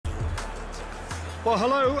Well,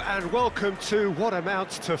 hello and welcome to what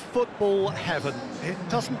amounts to football heaven. It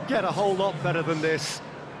doesn't get a whole lot better than this.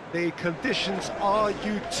 The conditions are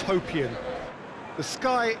utopian. The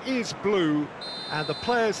sky is blue and the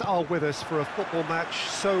players are with us for a football match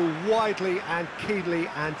so widely and keenly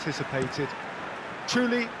anticipated.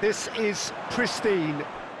 Truly, this is pristine,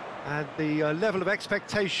 and the level of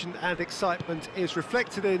expectation and excitement is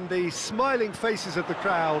reflected in the smiling faces of the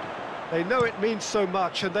crowd. They know it means so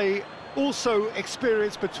much, and they also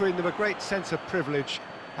experience between them a great sense of privilege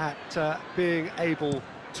at being able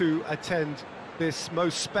to attend this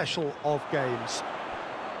most special of games.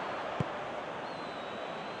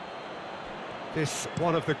 This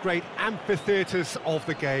one of the great amphitheatres of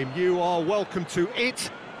the game. You are welcome to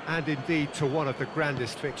it, and indeed to one of the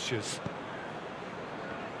grandest fixtures.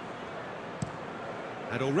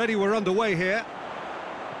 And already we're underway here.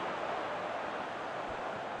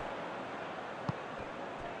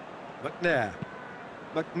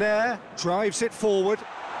 McNair drives it forward.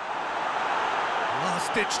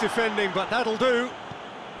 Last-ditch defending, but that'll do.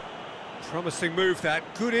 Promising move that.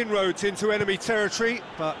 Good inroads into enemy territory,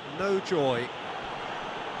 but no joy.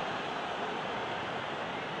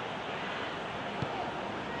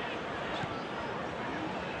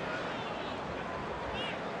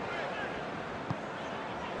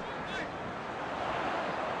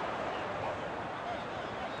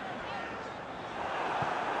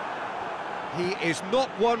 He is not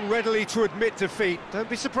one readily to admit defeat. Don't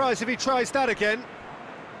be surprised if he tries that again.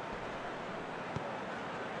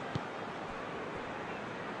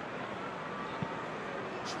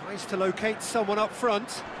 Tries to locate someone up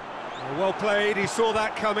front. Oh, well played, he saw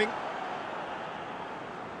that coming.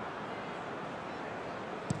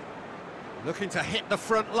 Looking to hit the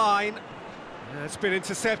front line. It's been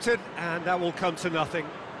intercepted, and that will come to nothing.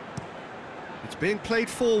 It's being played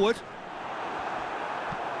forward.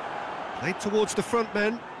 Played towards the front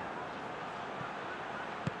men.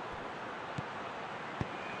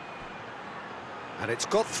 And it's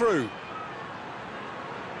got through.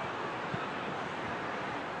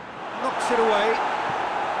 Knocks it away.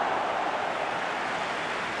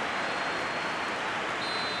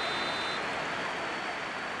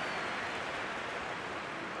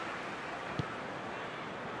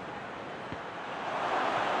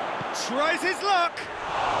 Tries his luck.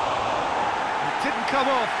 Didn't come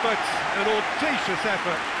off, but an audacious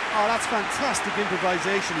effort. Oh, that's fantastic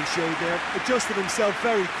improvisation he showed there. Adjusted himself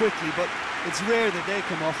very quickly, but it's rare that they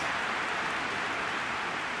come off.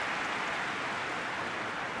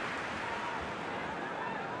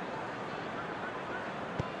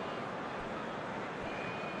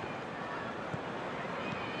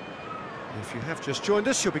 If you have just joined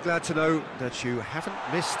us, you'll be glad to know that you haven't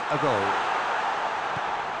missed a goal.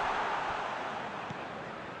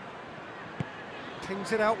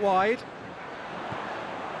 Pings it out wide.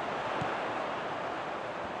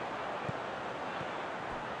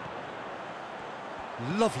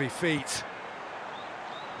 Lovely feet.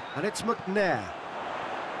 And it's McNair.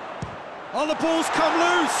 Oh, the ball's come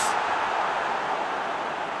loose!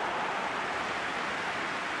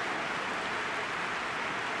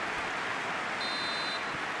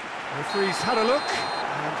 Referee's had a look,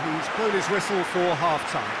 and he's blown his whistle for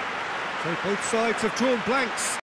half-time. So both sides have drawn blanks.